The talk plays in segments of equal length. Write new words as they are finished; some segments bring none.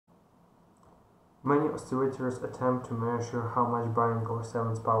Many oscillators attempt to measure how much buying or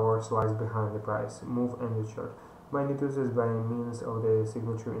selling power lies behind the price move in the chart. Many do this by means of the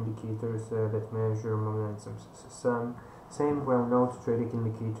signature indicators that measure momentums. Same well-known trading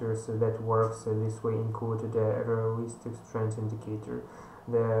indicators that works this way include the realistic strength indicator,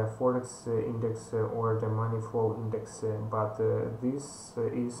 the Forex index or the money flow index, but this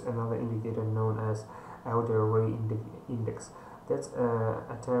is another indicator known as elder Ray index that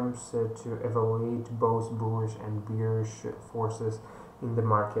attempts to evaluate both bullish and bearish forces in the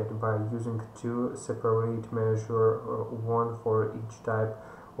market by using two separate measures, one for each type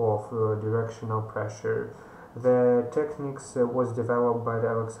of directional pressure. The techniques was developed by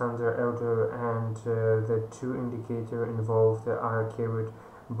Alexander Elder, and the two indicators involved are carried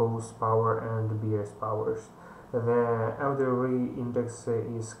both power and bearish powers. The Elder-Ray index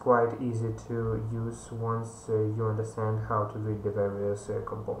is quite easy to use once you understand how to read the various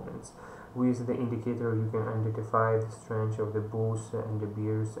components. With the indicator, you can identify the strength of the bulls and the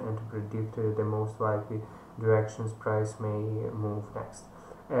bears and to predict the most likely directions price may move next.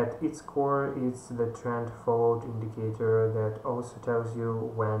 At its core, it's the trend followed indicator that also tells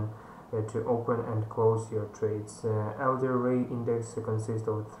you when to open and close your trades. Elder Ray index consists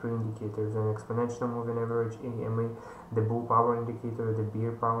of three indicators: an exponential moving average (EMA), the bull power indicator, the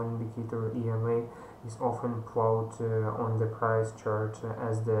bear power indicator (EMA) is often plotted on the price chart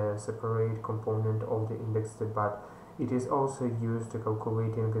as the separate component of the index, but it is also used to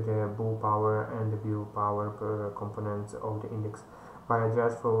calculating the bull power and the bear power components of the index. By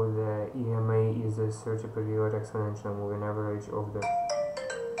default, the EMA is a 30-period exponential moving average of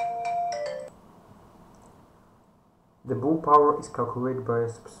the bull power is calculated by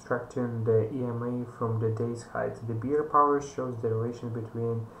subtracting the EMA from the day's height. The bear power shows the relation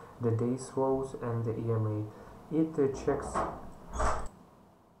between the day's lows and the EMA. It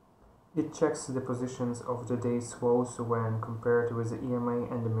checks the positions of the day's lows when compared with the EMA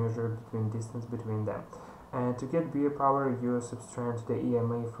and the measure between distance between them. And to get bear power, you subtract the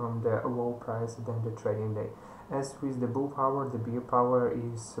EMA from the low price then the trading day. As with the bull power, the bear power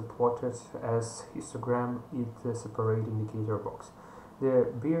is plotted as histogram in the separate indicator box.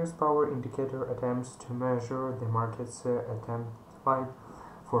 The bear's power indicator attempts to measure the market's attempt line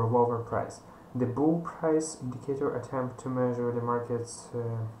for a lower price. The bull price indicator attempts to measure the market's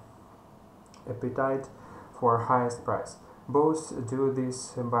appetite for highest price. Both do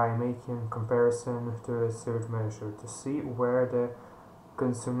this by making comparison to a third measure to see where the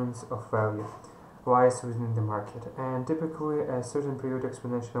consumers of value lies within the market, and typically a certain period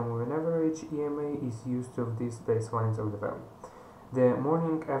exponential moving average (EMA) is used of these baselines of the value. The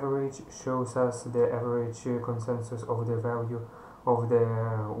morning average shows us the average consensus of the value of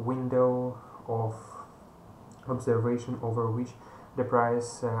the window of observation over which the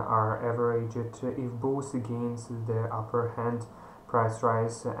price are averaged. If bulls gains the upper hand, price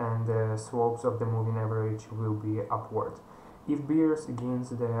rise and the slopes of the moving average will be upward. If bears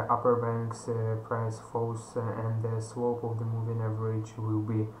gains the upper banks, price falls and the slope of the moving average will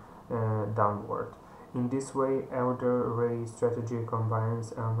be downward. In this way, Elder Ray strategy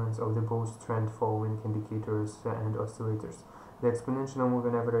combines elements of the both trend following indicators and oscillators. The exponential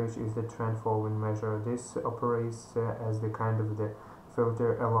moving average is the trend following measure. This operates as the kind of the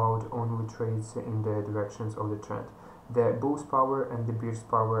filter allowed only trades in the directions of the trend. The bull's power and the bear's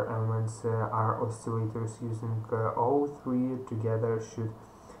power elements are oscillators. Using all three together should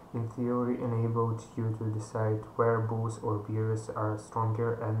in theory enable you to decide where bulls or bears are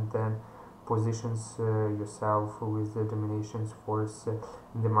stronger and then positions yourself with the domination force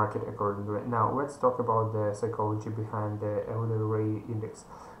in the market accordingly. Now let's talk about the psychology behind the Elder Ray index.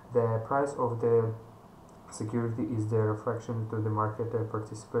 The price of the security is the reflection to the market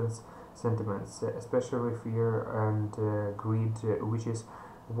participants' sentiments, especially fear and greed, which is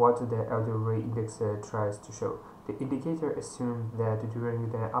what the Elder Ray index tries to show. The indicator assumes that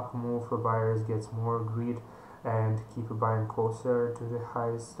during the up move, buyers get more greed and keep buying closer to the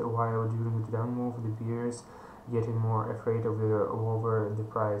highest, while during the down move, the bears getting more afraid of the lower the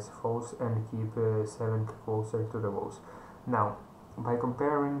price falls and keep selling closer to the lows. Now, by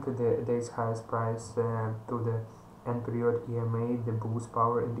comparing the day's highest price to the end period EMA, the bull's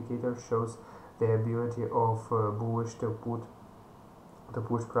power indicator shows the ability of bullish to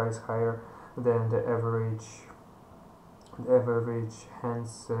push price higher than the average.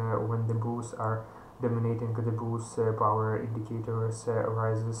 Hence, when the bulls are dominating, the bull's power indicators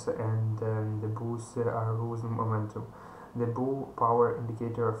rises and the bulls are losing momentum. The bull power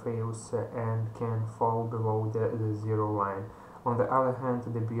indicator fails and can fall below the zero line. On the other hand,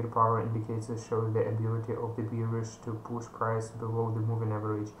 the bear power indicator shows the ability of the bearish to push price below the moving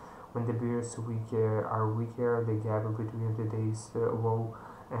average. When the bears are weaker, the gap between the days low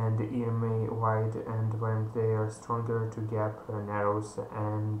and the EMA wide, and when they are stronger, the gap narrows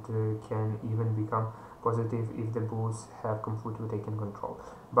and can even become positive if the bulls have completely taken control.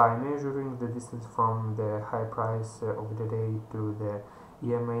 By measuring the distance from the high price of the day to the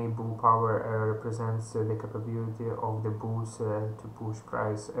EMA, bull power represents the capability of the bulls to push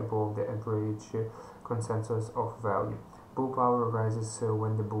price above the average consensus of value. Bull power rises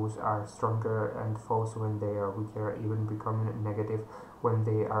when the bulls are stronger and falls when they are weaker, even becoming negative when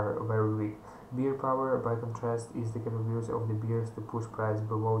they are very weak. Bear power, by contrast, is the capability of the bears to push price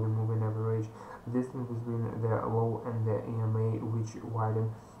below the moving average. The distance between the low and the EMA, which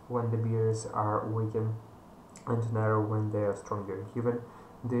widen when the bears are weakened and narrow when they are stronger. Given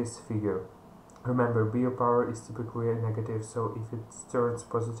this figure, remember, bear power is typically negative, so if it turns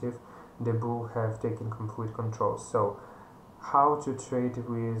positive, the bull have taken complete control. So how to trade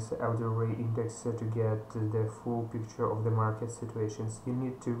with Elder Ray Index to get the full picture of the market situations? You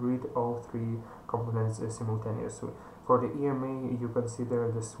need to read all three components simultaneously. For the EMA, you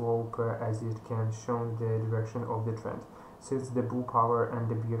consider the slope as it can show the direction of the trend. Since the bull power and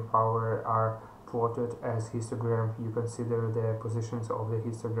the bear power are plotted as histogram, you consider the positions of the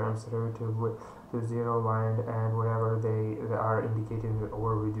histograms relative to zero line and whenever they are indicating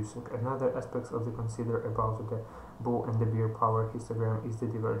or reducing. Another aspect of the consider about the bull and the bear power histogram is the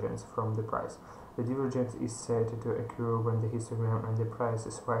divergence from the price. The divergence is said to occur when the histogram and the price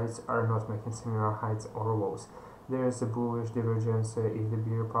slides are not making similar heights or lows. There is a bullish divergence if the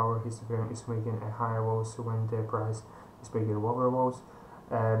bear power histogram is making a higher lows when the price is making lower lows.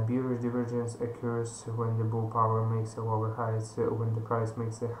 Bearish divergence occurs when the bull power makes a lower heights when the price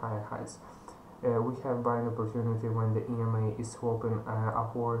makes a higher heights. We have buying opportunity when the EMA is sloping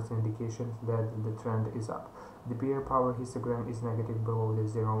upwards, indication that the trend is up. The bear power histogram is negative below the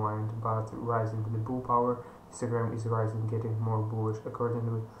zero line, but rising. The bull power histogram is rising, getting more bullish.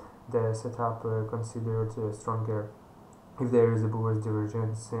 Accordingly, the setup considered stronger if there is a bullish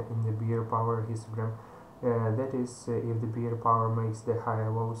divergence in the bear power histogram. That is, if the bear power makes the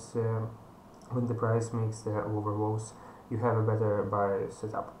higher lows when the price makes the lower lows, you have a better buy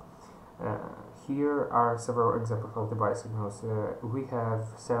setup. Here are several examples of the buy signals. We have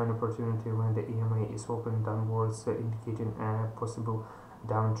 7 opportunity when the EMA is open downwards, indicating a possible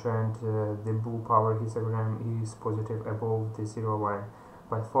downtrend. The bull power histogram is positive above the zero line.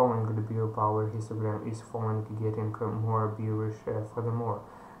 By following, the bear power histogram is falling, getting more bearish. Furthermore,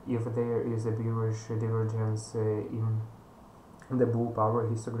 if there is a bearish divergence in the bull power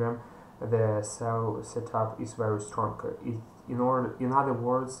histogram, the sell setup is very strong. In other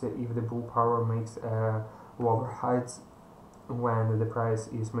words, if the bull power makes lower heights when the price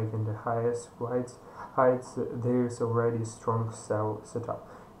is making the highest heights, there is already strong sell setup.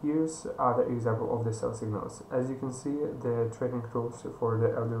 Here's other example of the sell signals. As you can see, the trading tools for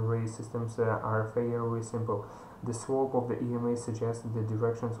the Elder Ray systems are fairly simple. The slope of the EMA suggests the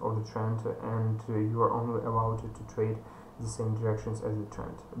directions of the trend, and you are only allowed to trade the same directions as the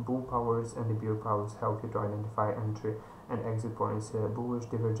trend. Bull powers and the bear powers help you to identify entry and exit points. Bullish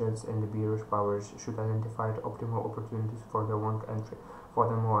divergence and the bearish powers should identify the optimal opportunities for the long entry.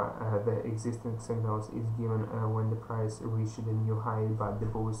 Furthermore, the existing signals is given when the price reaches the new high, but the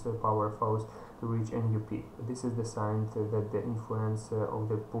bullish power falls to reach a new peak. This is the sign that the influence of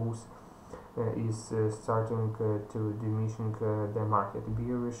the bulls is starting to diminishing the market.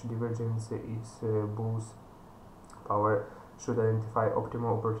 Bearish divergence is bulls power should identify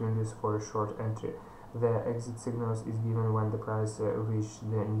optimal opportunities for a short entry. The exit signals is given when the price reaches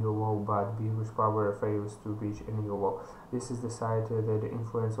the new low, but bearish power fails to reach a new low. This is the sign that the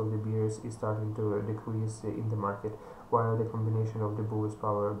influence of the bears is starting to decrease in the market, while the combination of the bullish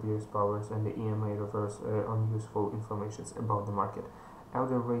power, bearish powers, and the EMA refers on useful information about the market.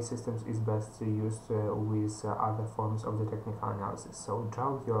 Elder Ray systems is best used with other forms of the technical analysis. So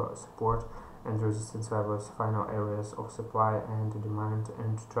draw your support and resistance levels, final areas of supply and demand,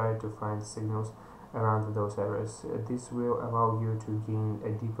 and try to find signals around those areas. This will allow you to gain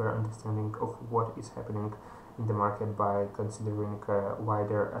a deeper understanding of what is happening in the market by considering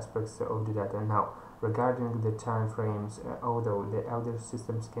wider aspects of the data. Now, regarding the time frames, although the Elder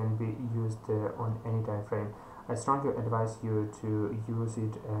systems can be used on any time frame, I strongly advise you to use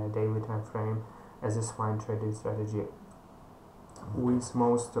it daily time frame as a swing trading strategy. With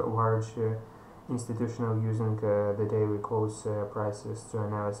most large institutional using the daily close prices to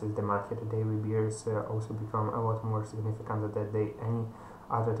analyze the market, daily bears also become a lot more significant than any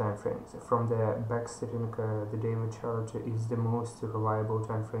other time frames. From the back sitting, the daily chart is the most reliable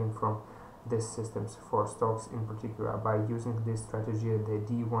time frame from these systems for stocks in particular. By using this strategy, the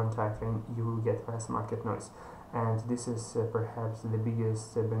D1 timeframe, you will get mass market noise, and this is perhaps the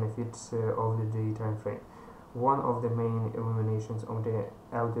biggest benefit of the day timeframe. One of the main illuminations of the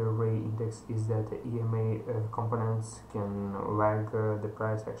Elder Ray index is that the EMA components can lag the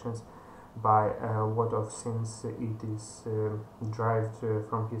price actions by a lot of, since it is derived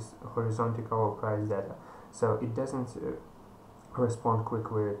from his horizontal price data, so it doesn't respond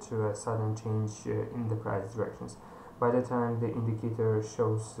quickly to a sudden change in the price directions. By the time the indicator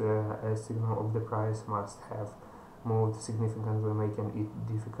shows a signal of the price must have moved significantly, making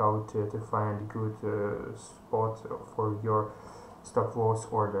it difficult to find a good spot for your stop loss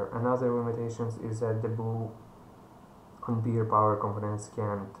order. Another limitation is that the bull and bear power components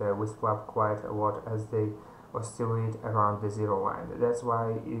can flip quite a lot as they oscillate around the zero line. That's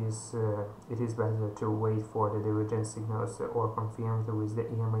why it is better to wait for the divergence signals or confirmed with the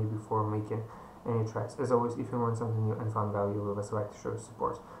EMA before making any trades. As always, if you want something new and fun value, leave us a like to show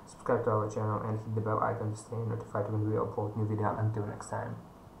support. Subscribe to our channel and hit the bell icon to stay notified when we upload new video. Until next time.